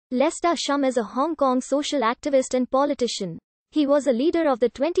Lester Shum is a Hong Kong social activist and politician. He was a leader of the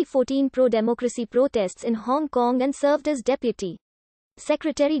 2014 pro-democracy protests in Hong Kong and served as Deputy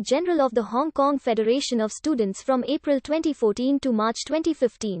Secretary General of the Hong Kong Federation of Students from April 2014 to March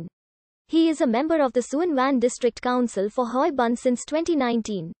 2015. He is a member of the Tsuen Wan District Council for Hoi Bun since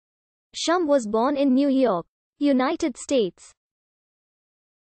 2019. Shum was born in New York, United States.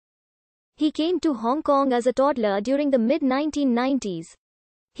 He came to Hong Kong as a toddler during the mid-1990s.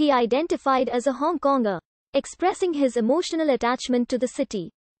 He identified as a Hong Konger, expressing his emotional attachment to the city.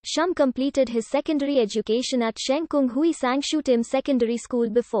 Shum completed his secondary education at Sheng Kung Hui Sang Shu Tim Secondary School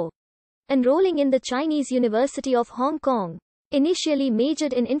before enrolling in the Chinese University of Hong Kong. Initially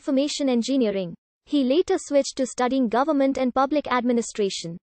majored in information engineering, he later switched to studying government and public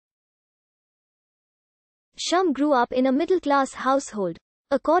administration. Shum grew up in a middle-class household.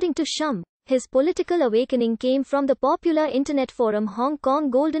 According to Shum, his political awakening came from the popular internet forum Hong Kong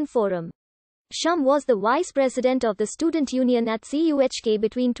Golden Forum. Shum was the vice president of the student union at CUHK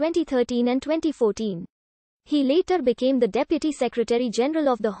between 2013 and 2014. He later became the deputy secretary general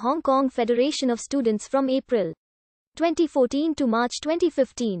of the Hong Kong Federation of Students from April 2014 to March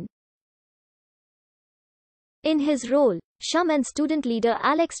 2015. In his role, Shum and student leader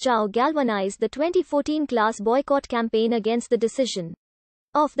Alex Chow galvanized the 2014 class boycott campaign against the decision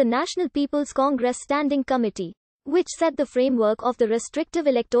of the National People's Congress Standing Committee, which set the framework of the restrictive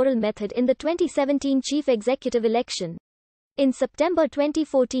electoral method in the 2017 chief executive election. In September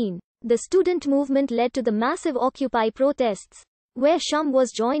 2014, the student movement led to the massive Occupy protests, where Shum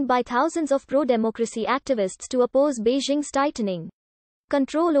was joined by thousands of pro-democracy activists to oppose Beijing's tightening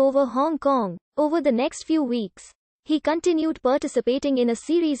control over Hong Kong. Over the next few weeks, he continued participating in a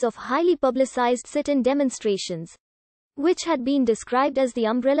series of highly publicized sit-in demonstrations, which had been described as the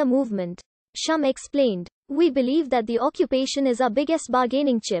umbrella movement. Shum explained, "We believe that the occupation is our biggest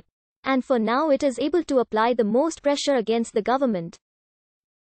bargaining chip, and for now it is able to apply the most pressure against the government."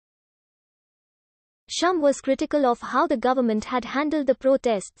 Shum was critical of how the government had handled the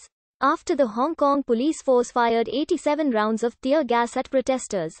protests. After the Hong Kong police force fired 87 rounds of tear gas at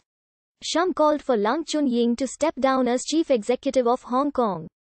protesters, Shum called for Leung Chun-ying to step down as chief executive of Hong Kong.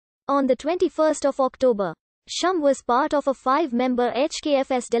 On the 21st of October, Shum was part of a 5-member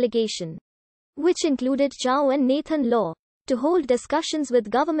HKFS delegation, which included Chow and Nathan Law, to hold discussions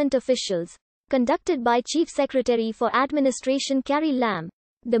with government officials, conducted by Chief Secretary for Administration Carrie Lam.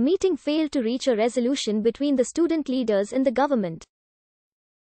 The meeting failed to reach a resolution between the student leaders in the government.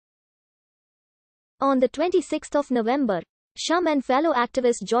 On the 26th of November, Shum and fellow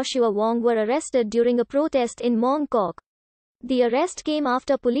activist Joshua Wong were arrested during a protest in Mong Kok. The arrest came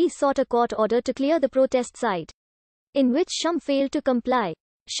after police sought a court order to clear the protest site, in which Shum failed to comply.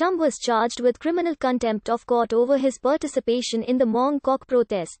 Shum was charged with criminal contempt of court over his participation in the Mong Kok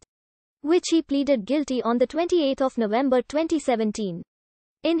protest, which he pleaded guilty on the 28th of November 2017.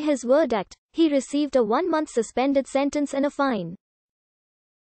 In his verdict, he received a 1-month suspended sentence and a fine.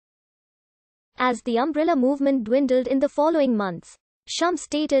 As the umbrella movement dwindled in the following months, Shum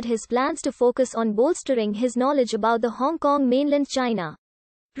stated his plans to focus on bolstering his knowledge about the Hong Kong mainland China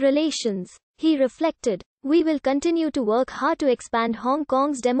relations. He reflected, "We will continue to work hard to expand Hong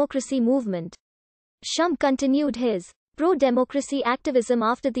Kong's democracy movement." Shum continued his pro-democracy activism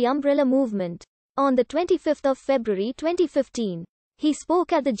after the umbrella movement. On the 25th of February 2015, he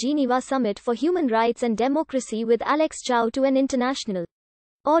spoke at the Geneva Summit for Human Rights and Democracy with Alex Chow to an international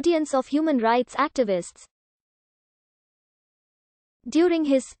audience of human rights activists. During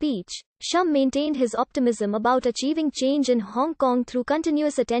his speech, Shum maintained his optimism about achieving change in Hong Kong through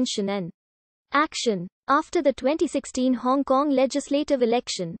continuous attention and action. After the 2016 Hong Kong legislative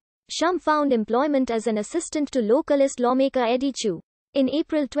election, Shum found employment as an assistant to localist lawmaker Eddie Chu. In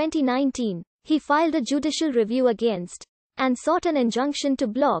April 2019, he filed a judicial review against and sought an injunction to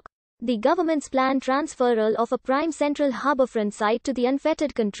block the government's planned transferal of a prime central harbourfront site to the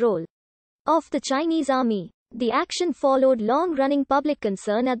unfettered control of the Chinese army. The action followed long-running public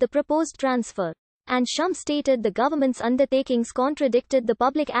concern at the proposed transfer, and Shum stated the government's undertakings contradicted the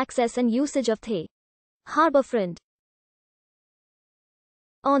public access and usage of the harbourfront.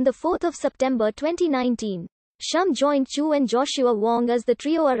 On the 4th of September 2019, Shum joined Chu and Joshua Wong as the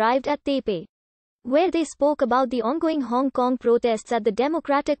trio arrived at Taipei, where they spoke about the ongoing Hong Kong protests at the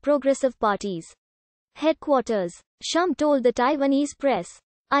Democratic Progressive Party's headquarters. Shum told the Taiwanese press,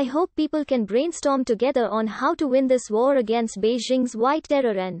 "I hope people can brainstorm together on how to win this war against Beijing's white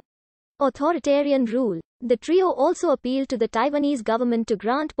terror and authoritarian rule." The trio also appealed to the Taiwanese government to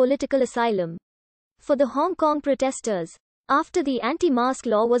grant political asylum for the Hong Kong protesters. After the anti-mask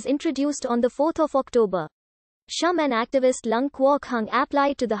law was introduced on the 4th of October, Shum and activist Lung Kwok Hung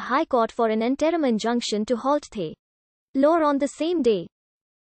applied to the High Court for an interim injunction to halt the law on the same day.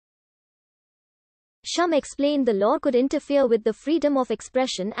 Shum explained the law could interfere with the freedom of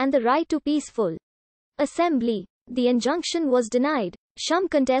expression and the right to peaceful assembly. The injunction was denied. Shum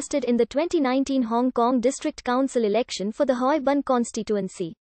contested in the 2019 Hong Kong District Council election for the Hoi Bun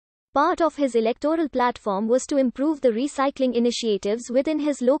constituency. Part of his electoral platform was to improve the recycling initiatives within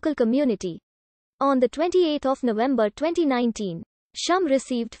his local community. On the 28th of November 2019, Shum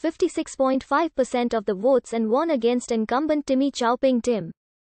received 56.5% of the votes and won against incumbent Timmy Chowping Tim,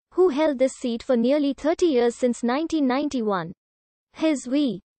 who held this seat for nearly 30 years since 1991. His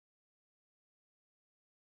We